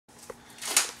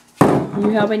You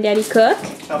helping Daddy cook?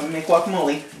 Help me make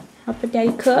guacamole. Helping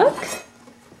Daddy cook?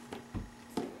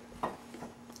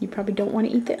 You probably don't want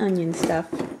to eat the onion stuff.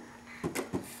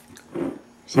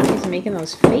 She keeps making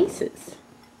those faces.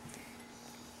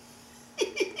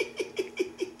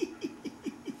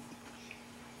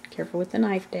 Careful with the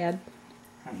knife, Dad.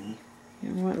 Honey. You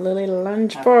don't want Lily to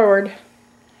lunge forward.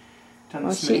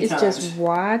 Oh, she is just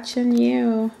watching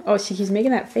you. Oh, she keeps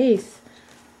making that face.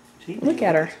 See? Look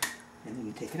at her. And then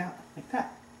you take it out like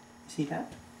that. See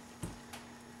that?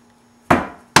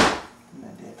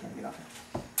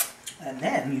 And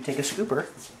then you take a scooper.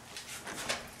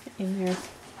 In there.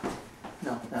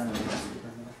 No.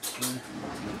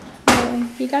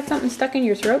 You got something stuck in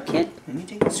your throat, kid? And you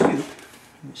take the scoop and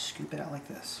you scoop it out like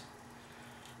this.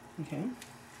 Okay?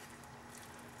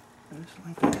 Just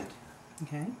like that.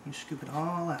 Okay? You scoop it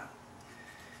all out.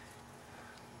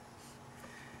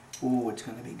 Ooh, it's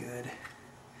gonna be good.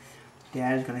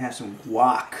 Dad's gonna have some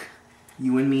guac.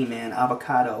 You and me, man.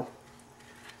 Avocado.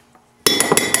 Take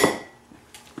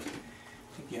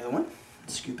the other one and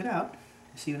scoop it out.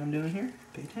 See what I'm doing here?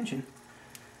 Pay attention.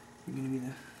 You're gonna be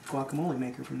the guacamole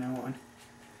maker from now on.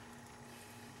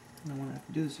 I don't want to have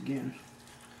to do this again.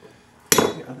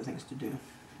 I've got other things to do.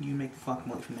 You make the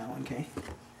guacamole from now on, okay?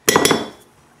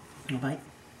 You bite?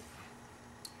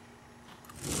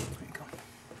 There you go.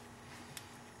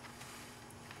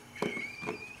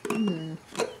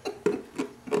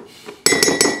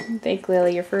 Thank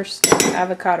Lily, your first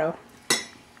avocado.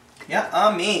 Yeah,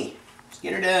 on me. Let's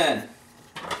get her done.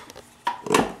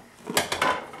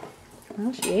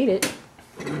 Well, she ate it.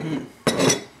 Mm-hmm.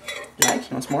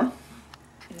 Like, once more?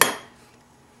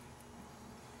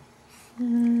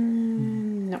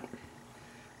 No.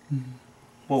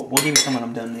 Well, we'll give you some when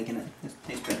I'm done making it. It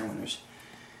tastes better when there's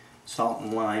salt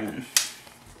and lime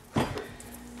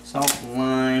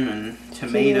and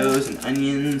tomatoes and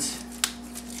onions.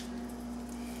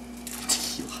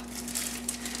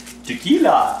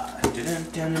 Tequila.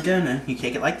 Tequila. You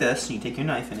take it like this, and you take your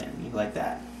knife in it, and you like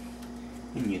that.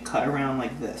 And you cut around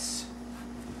like this.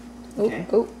 Okay?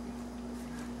 Oh.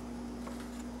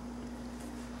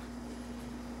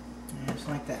 Just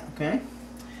like that, okay?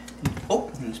 Oh,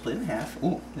 and you split it in half.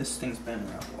 Ooh, this thing's been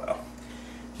around for a while.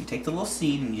 You take the little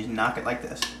seed and you just knock it like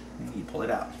this. And you pull it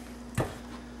out.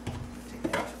 Take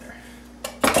that off of there.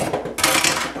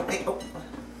 Oh, hey, oh.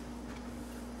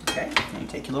 Okay, and you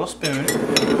take your little spoon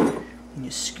and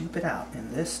you scoop it out.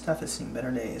 And this stuff has seen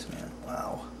better days, man.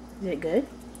 Wow. Is it good?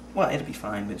 Well, it'll be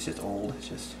fine, but it's just old. It's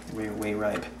just way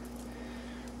ripe.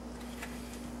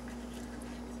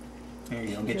 There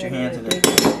you go. Get your hands in it.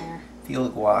 Feel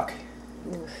the guac.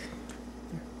 Oof.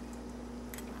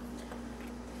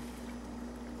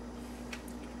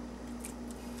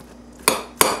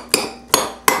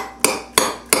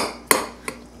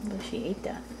 Well, she ate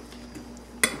that.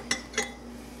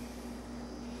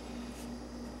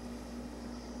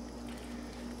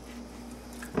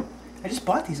 I just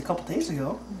bought these a couple days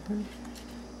ago. Mm-hmm.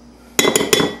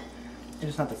 They're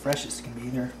just not the freshest it can be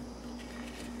either.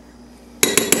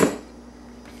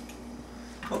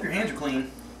 Hope your hands are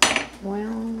clean.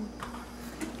 Well,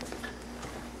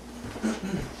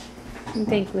 I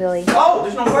think Lily. Oh,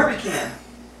 there's no garbage can.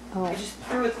 Oh, I just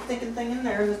threw a thinking thing in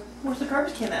there. Where's the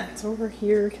garbage can at? it's over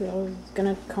here because I was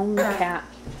gonna comb the cat.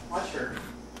 Watch her.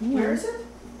 Yeah. Where is it?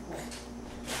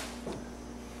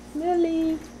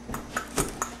 Lily.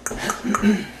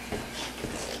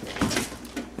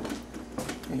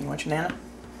 You want your Nana?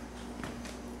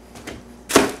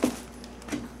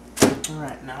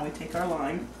 Alright, now we take our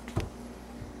lime.